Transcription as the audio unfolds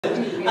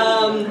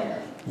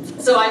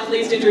So I'm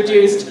pleased to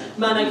introduce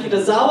Mana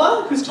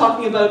Kitazawa, who's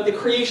talking about the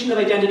creation of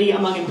identity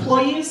among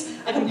employees,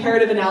 a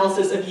comparative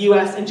analysis of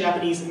US and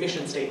Japanese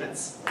mission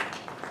statements.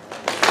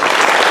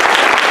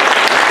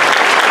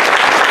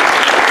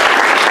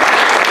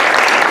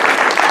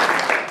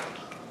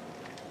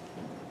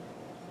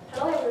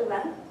 Hello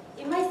everyone.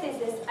 In my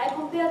thesis, I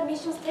compared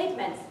mission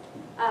statements,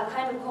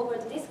 kind of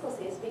corporate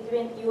discourses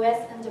between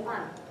US and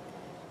Japan.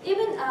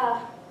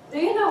 Do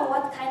you know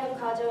what kind of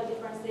cultural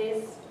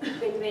differences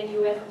between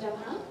US and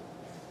Japan?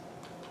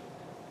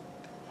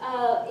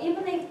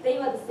 Even if they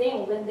were the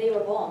same when they were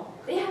born,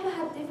 they have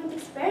had different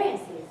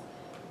experiences.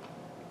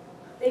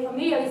 They're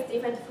familiar with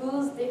different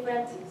foods,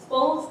 different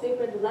sports,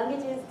 different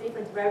languages,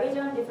 different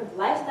religion, different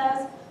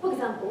lifestyles. For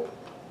example,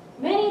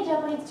 many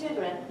Japanese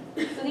children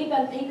sleep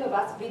and take a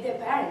bus with their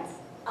parents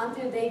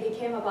until they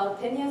became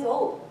about 10 years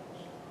old.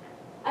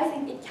 I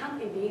think it can't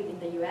be believed in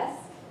the US.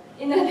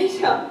 In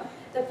addition,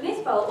 the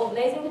principle of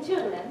raising the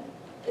children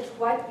is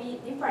quite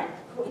different.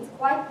 It's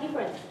quite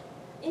different.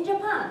 In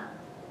Japan,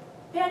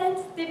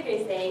 parents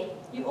typically say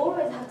you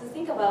always have to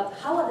think about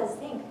how others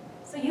think.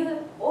 So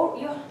you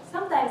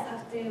sometimes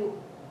have to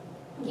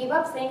give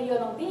up saying your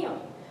own opinion.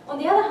 On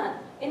the other hand,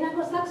 in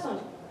Anglo-Saxon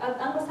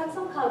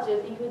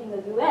cultures, including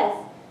the US,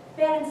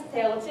 parents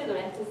tell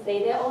children to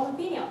say their own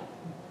opinion.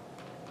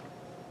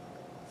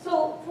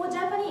 So for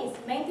Japanese,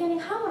 maintaining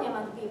harmony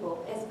among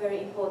people is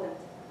very important.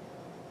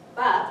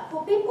 But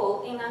for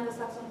people in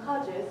Anglo-Saxon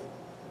cultures,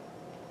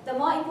 the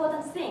more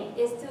important thing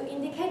is to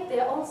indicate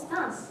their own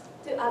stance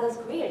to others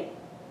clearly.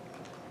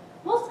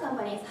 Most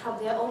companies have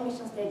their own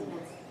mission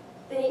statements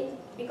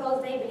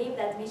because they believe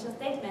that mission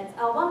statements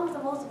are one of the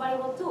most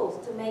valuable tools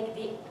to make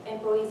the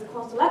employees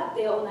construct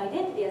their own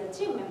identity as a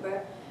team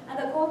member and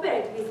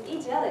cooperate with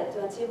each other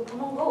to achieve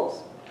common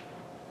goals.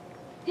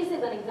 This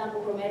is an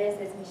example from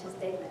LS's mission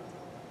statement.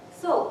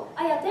 So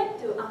I attempt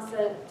to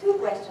answer two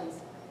questions.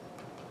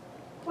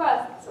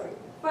 First,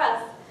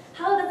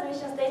 how does the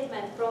mission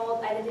statement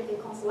promote identity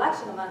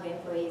construction among the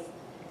employees?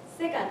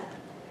 Second,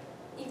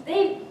 if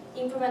they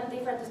implement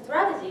different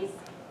strategies,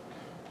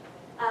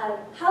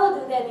 how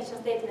do their mission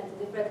statements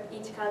reflect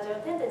each cultural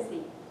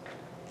tendency?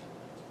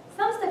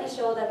 Some studies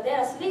show that there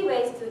are three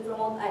ways to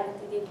promote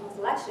identity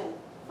construction.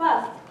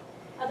 First,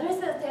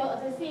 addresses tell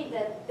addressees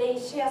that they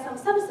share some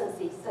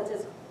substances, such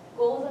as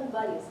goals and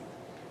values.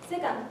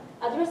 Second,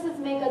 addresses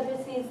make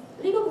addressees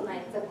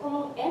recognize the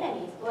common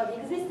enemies or the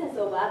existence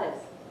of others.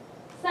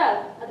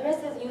 Third,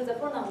 addresses use the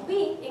pronoun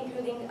we,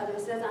 including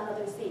addresses and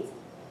addressees.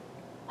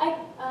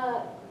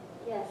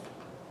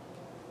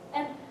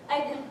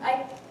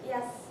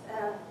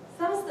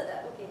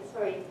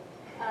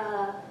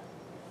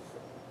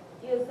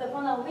 Use the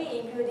pronoun we,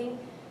 including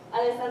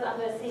addresses and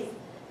addressees.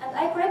 And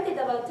I collected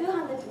about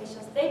 200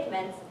 mission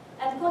statements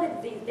and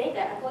coded these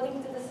data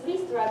according to the three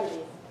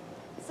strategies.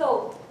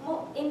 So,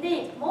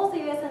 indeed, most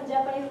US and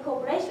Japanese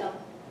corporations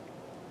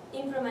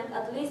implement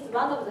at least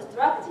one of the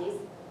strategies.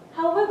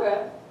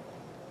 However,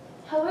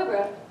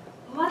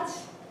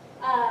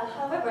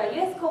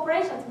 US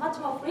corporations much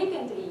more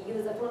frequently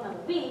use the pronoun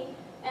we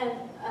and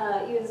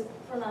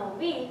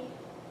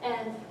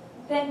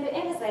tend to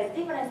emphasize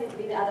differences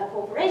with the other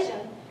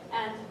corporation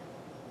and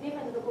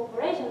different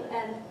corporations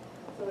and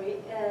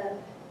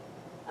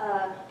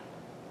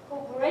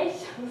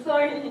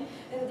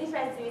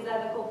differences with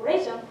other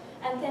corporation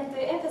and tend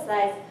to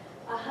emphasize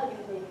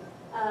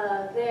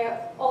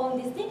their own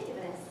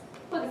distinctiveness.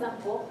 For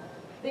example,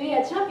 we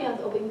are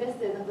champions of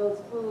investors and those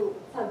who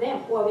serve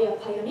them, or we are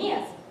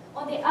pioneers.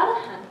 On the other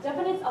hand,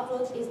 Japanese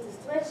approach is to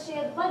stretch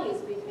shared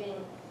values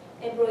between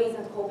employees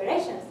and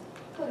corporations.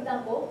 For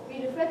example,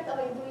 we reflect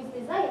our employees'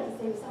 desire to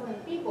save so many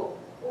people,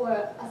 or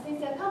a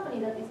sincere company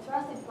that is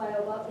trusted by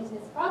our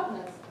business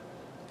partners.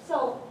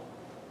 So,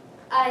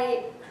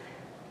 my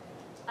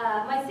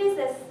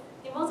thesis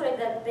demonstrates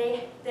that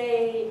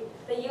the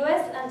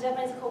US and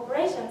Japanese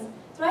corporations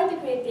try to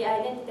create the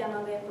identity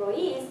among the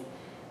employees.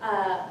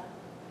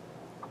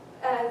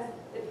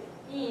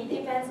 It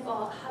depends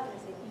on how can I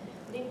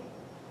say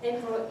the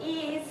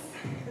employees.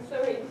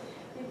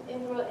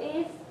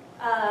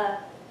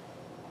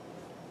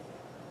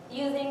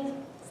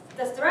 Using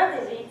the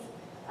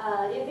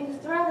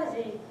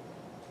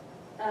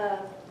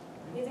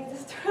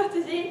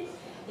strategy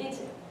it's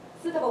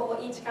suitable for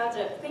each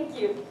culture. Thank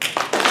you.